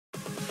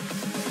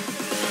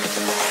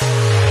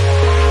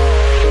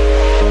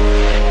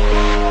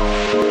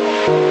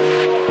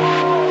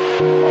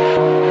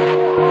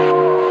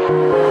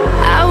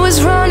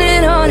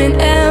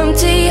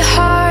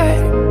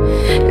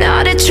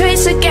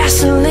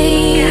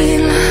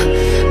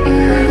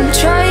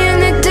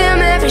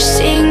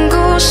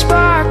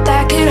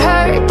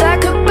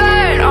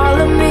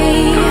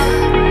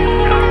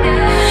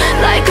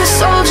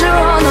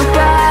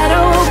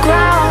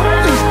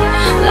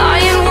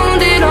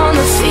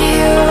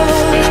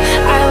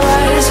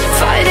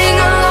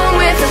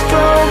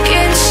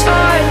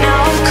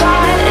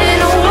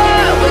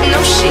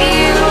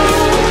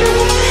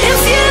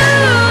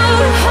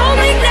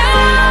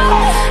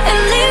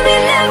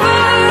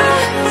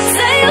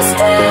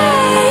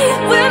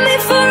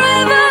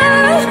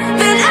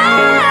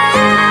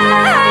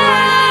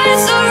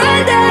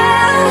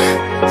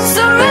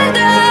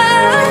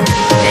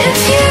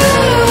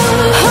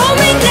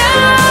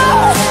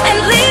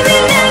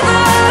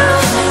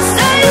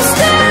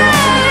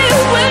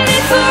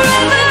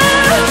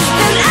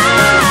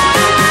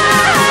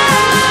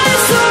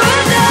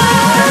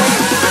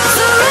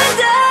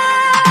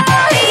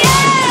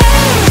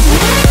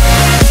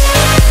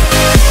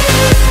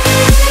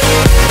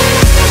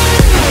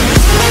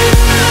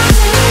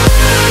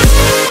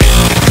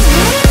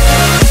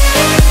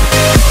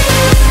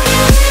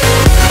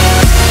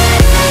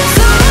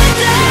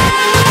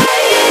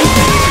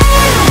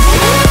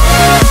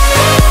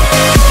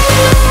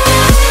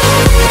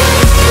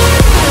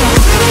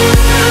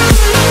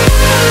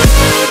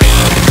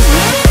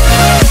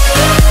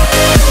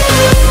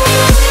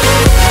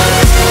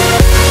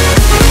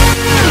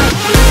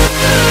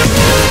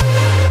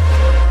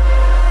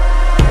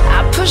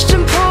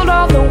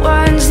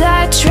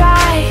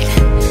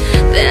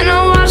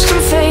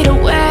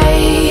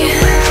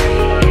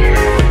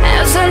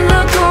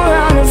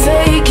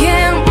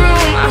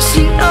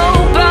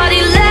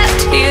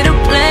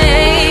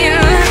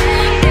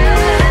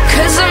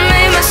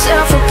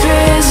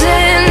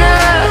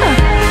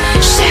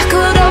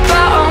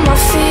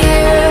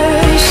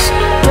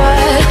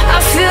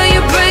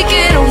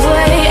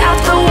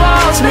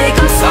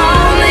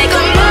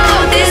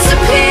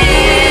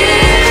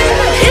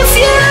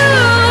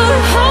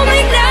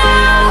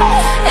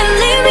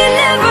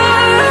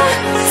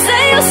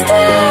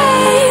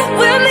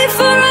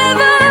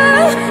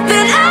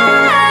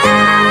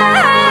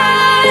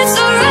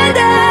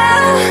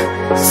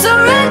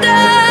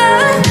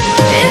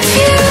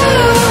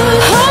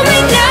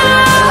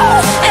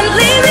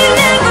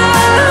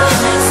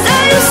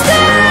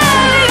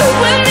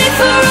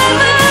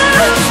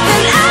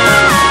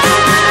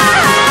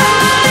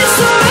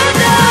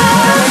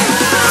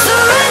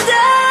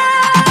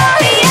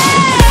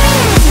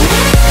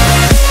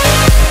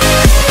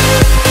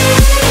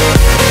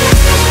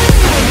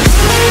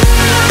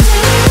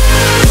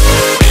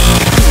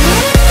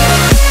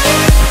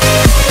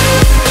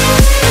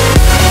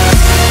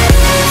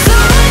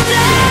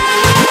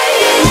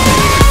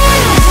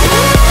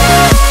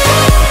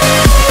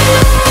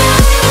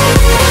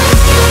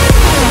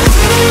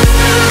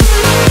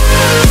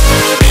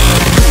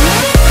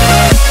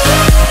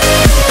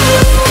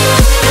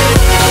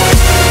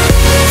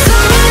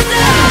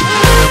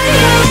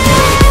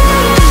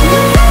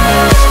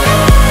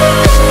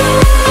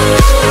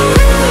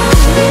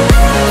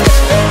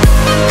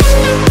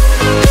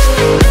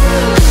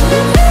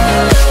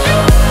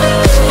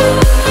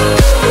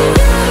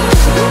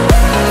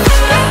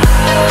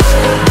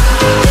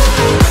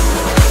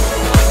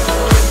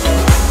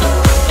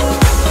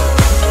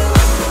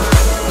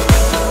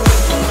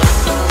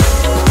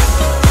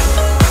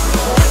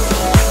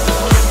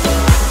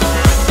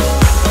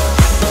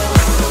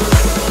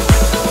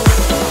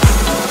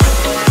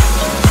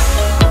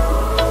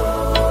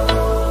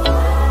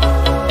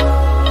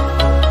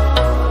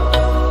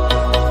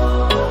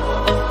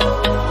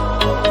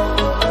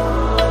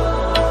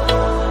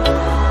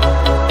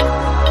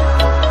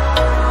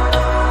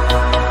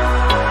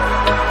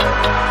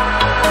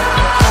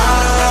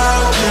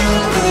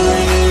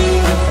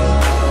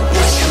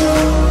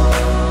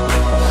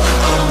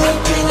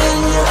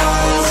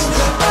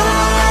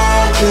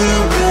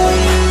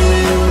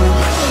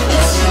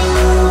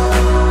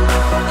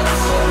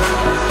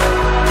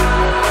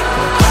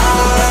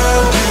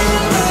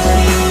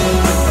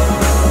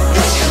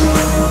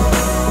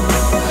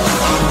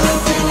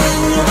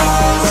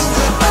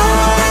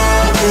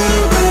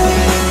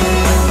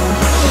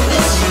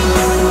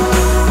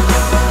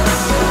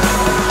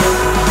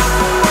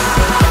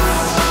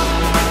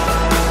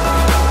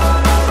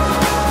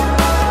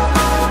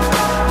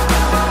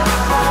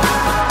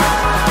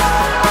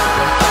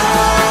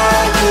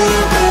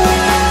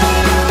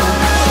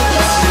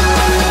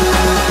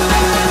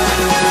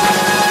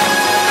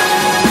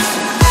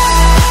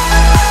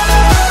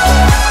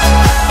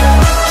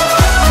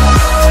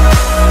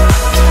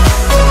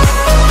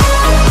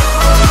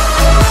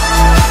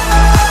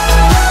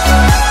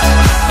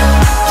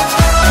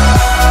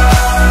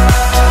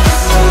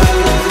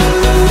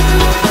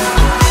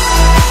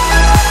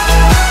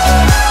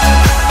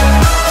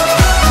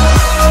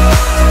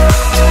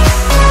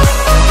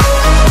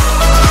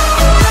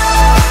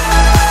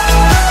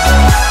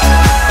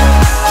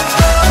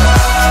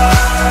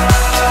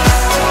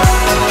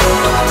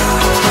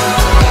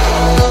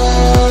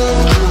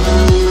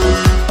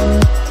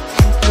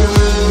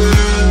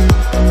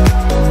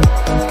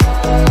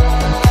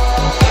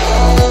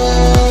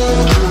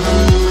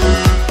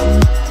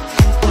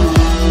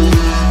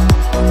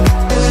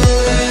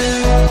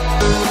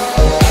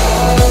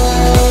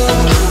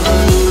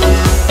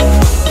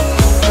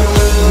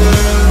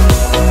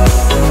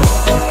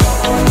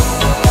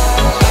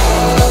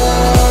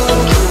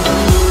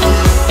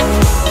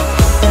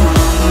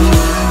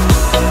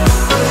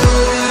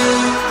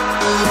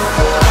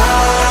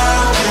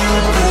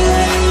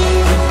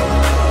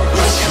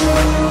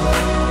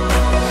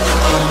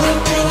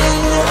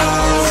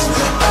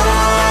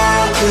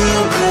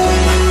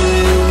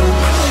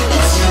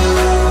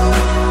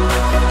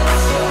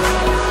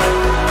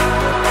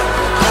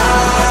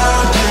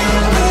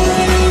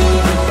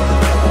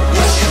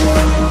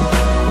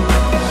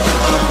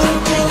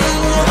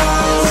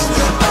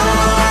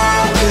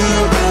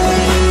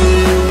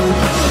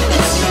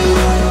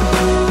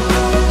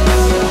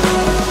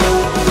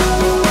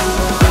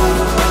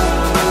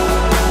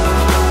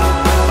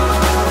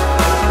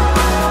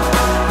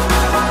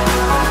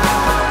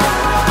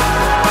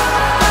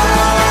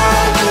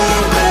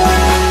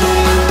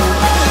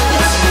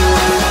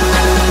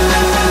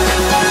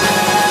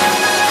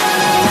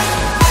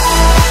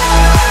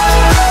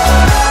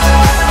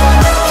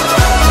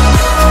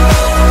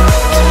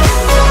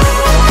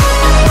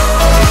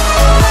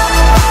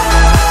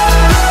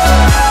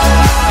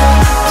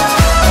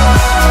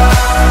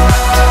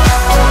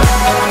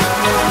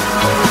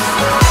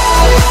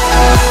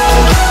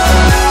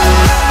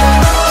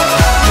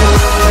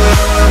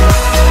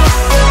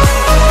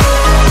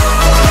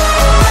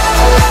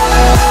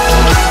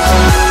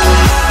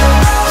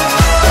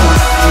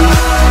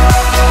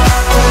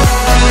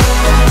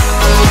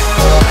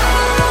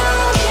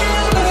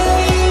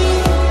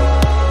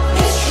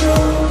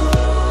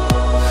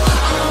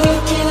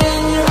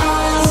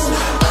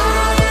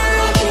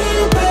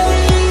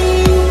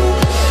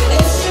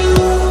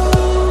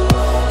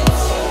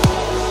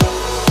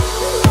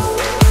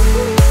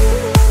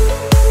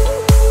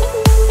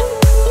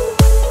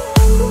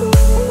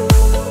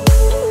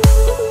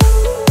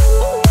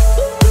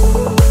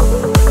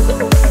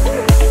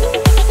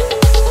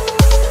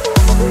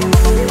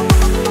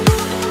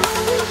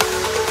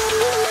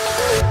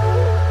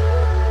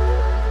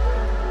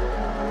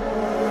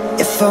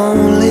If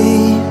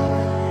only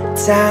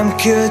time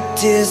could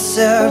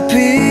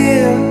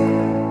disappear,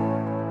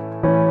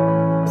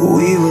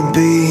 we would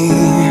be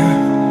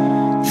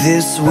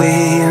this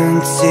way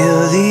until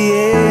the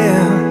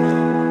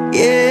end.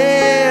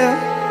 Yeah,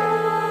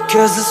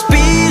 'cause the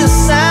speed of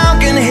sound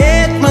can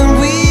hit when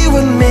we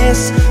would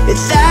miss.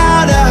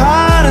 Without a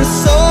heart and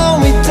soul,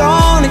 we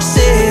don't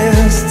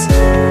exist.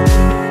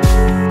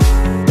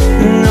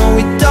 No,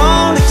 we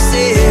don't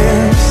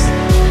exist.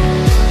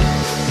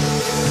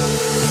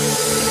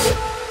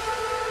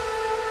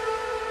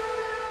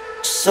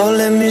 So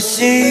let me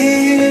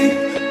see,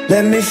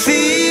 let me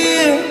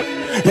feel,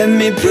 let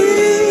me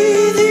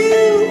breathe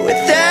you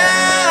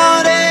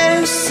without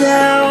a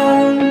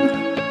sound.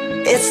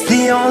 It's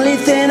the only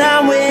thing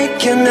I'm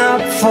waking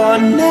up for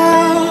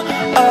now,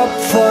 up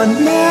for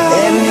now.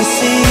 Let me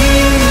see,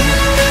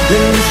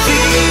 let me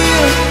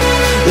feel,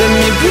 let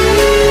me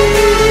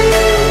breathe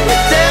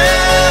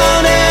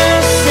without a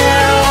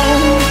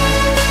sound.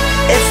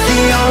 It's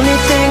the only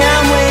thing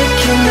I'm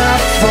waking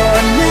up for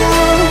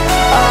now,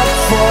 up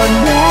for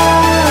now.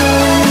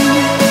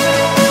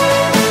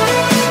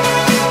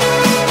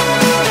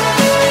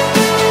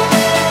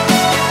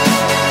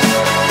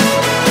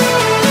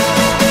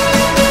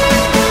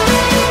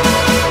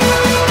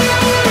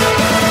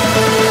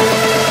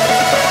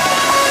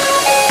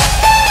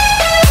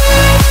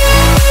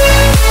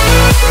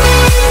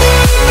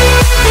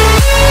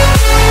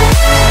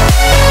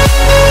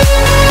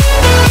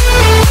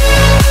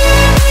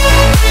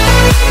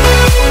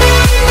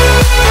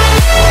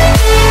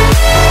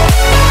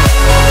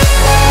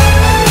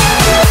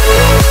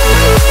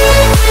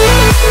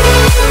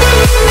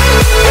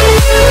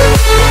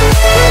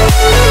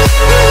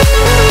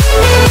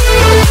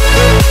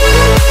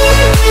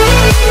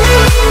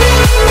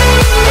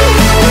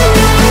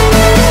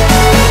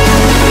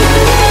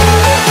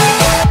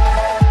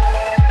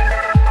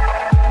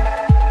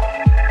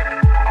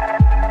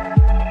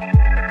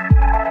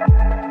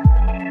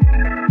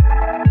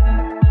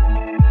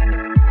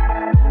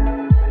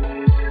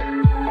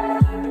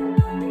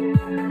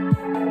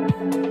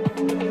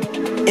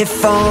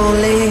 If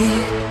only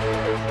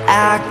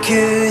I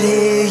could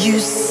hear you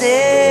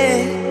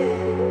say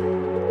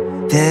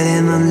that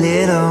in a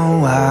little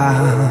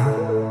while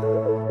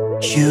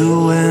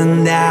you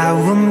and I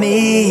will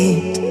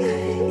meet.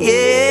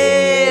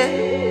 Yeah,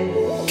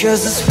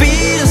 'cause the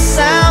speed of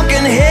sound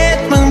can hit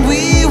when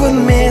we would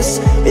miss.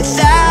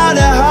 Without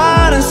a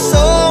heart and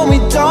soul, we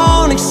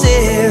don't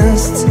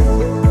exist.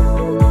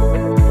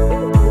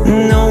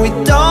 No, we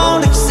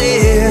don't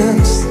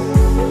exist.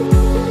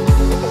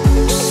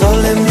 So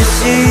let me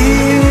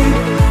see,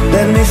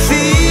 let me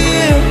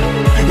feel,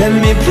 let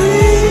me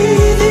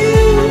breathe you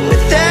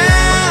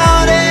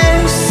without a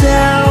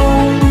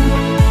sound.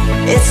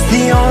 It's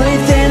the only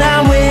thing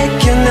I'm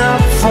waking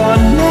up for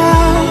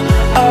now,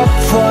 up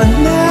for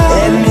now.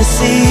 Let me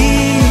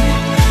see,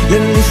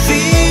 let me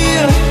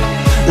feel,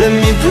 let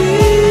me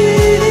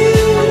breathe you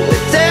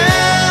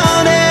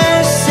without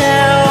a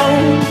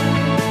sound.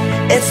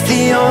 It's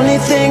the only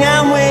thing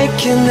I'm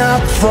waking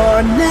up for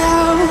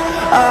now,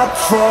 up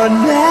for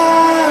now.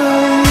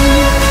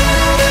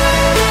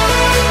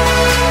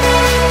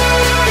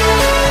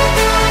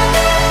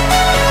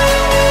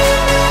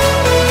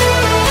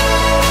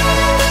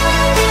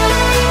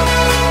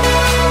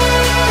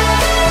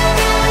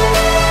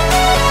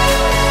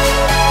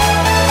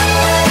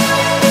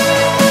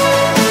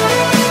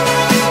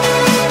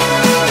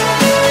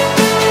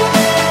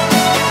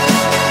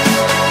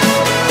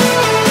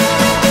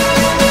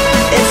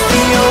 It's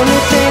the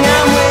only thing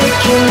I'm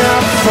waking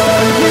up for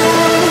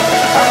now,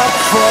 up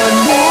for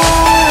now.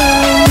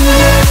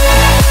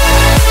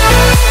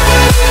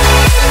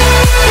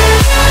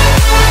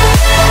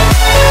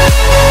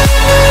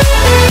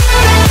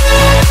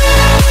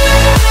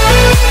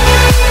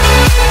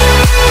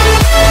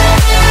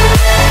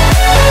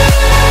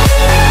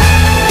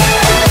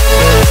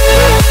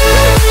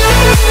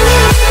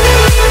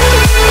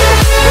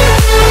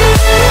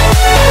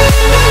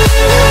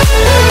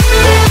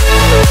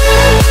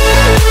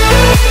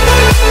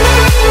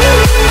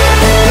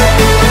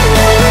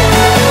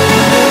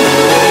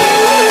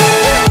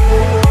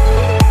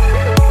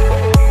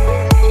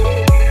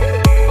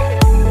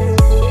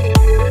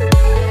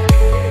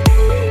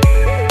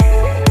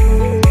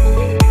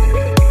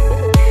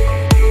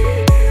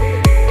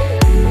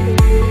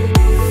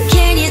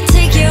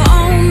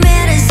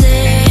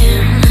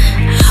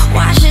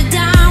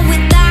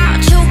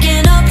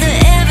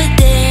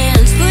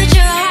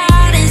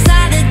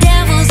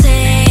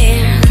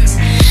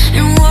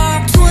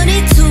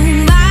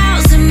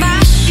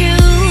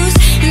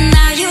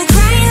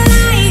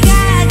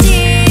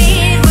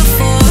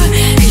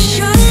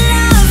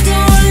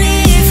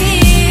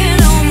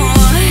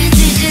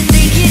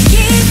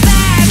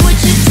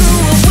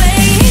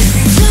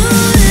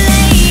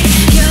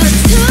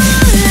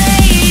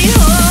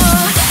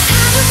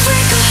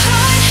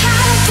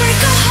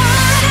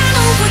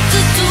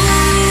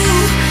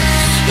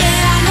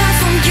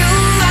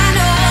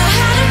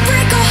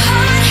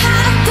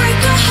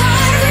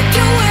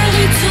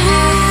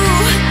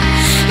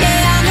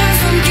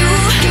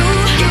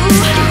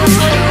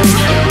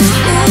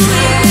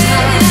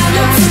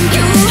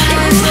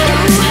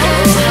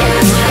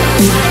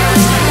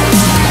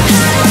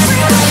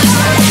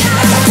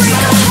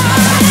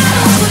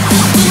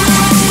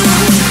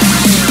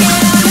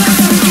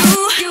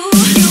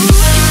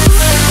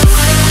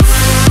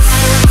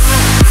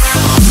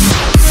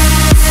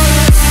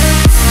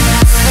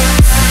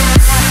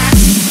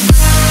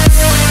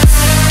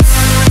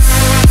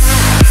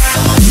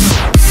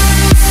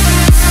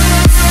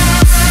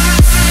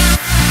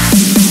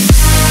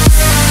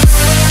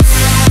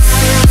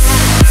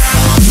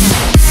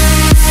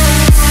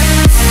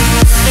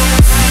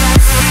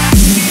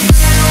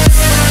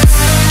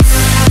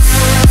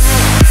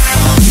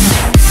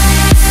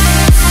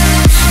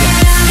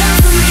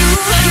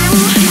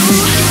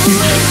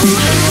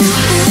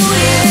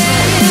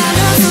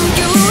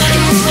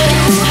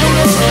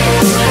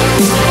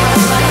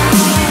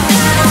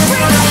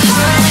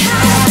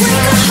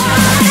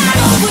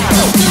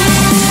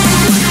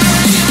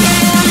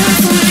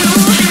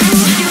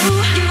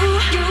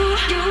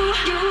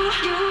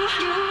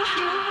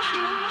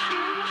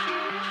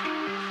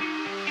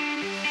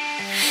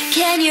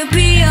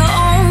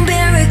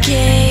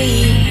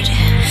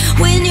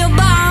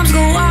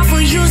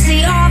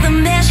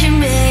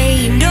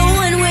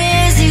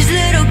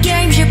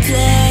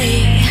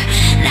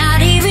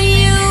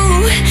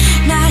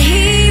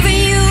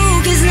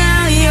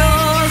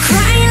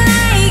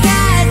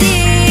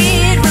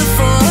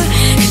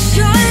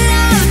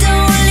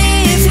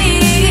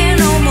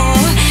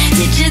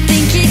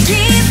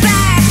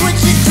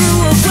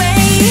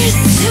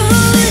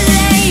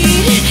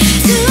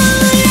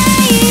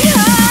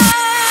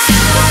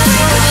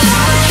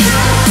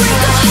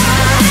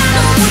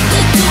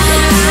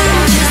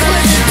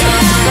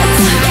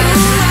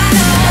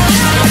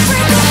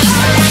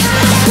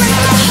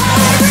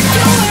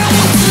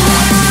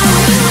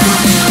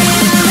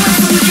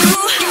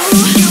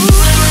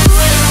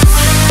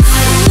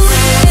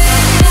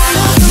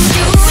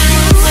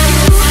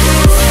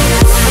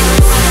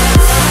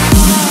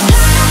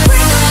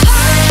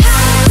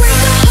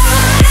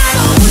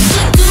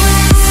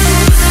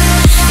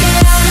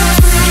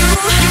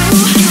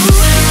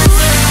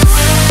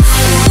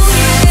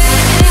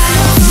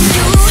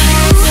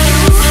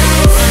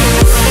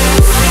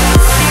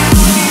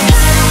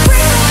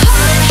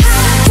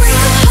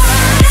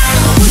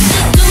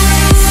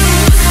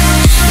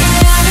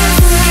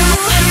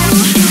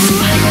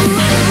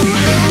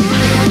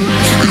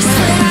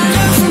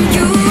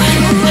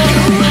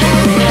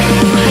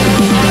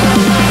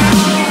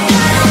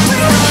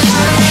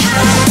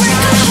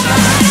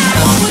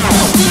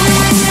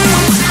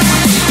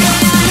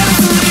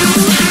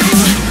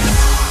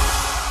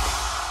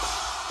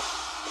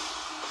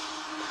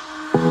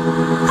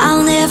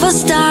 never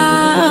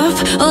stop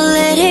or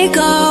let it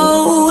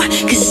go,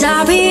 'cause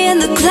I'll be in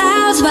the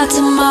clouds by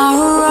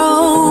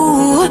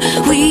tomorrow.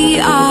 We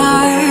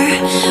are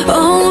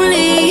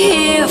only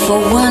here for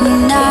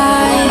one night.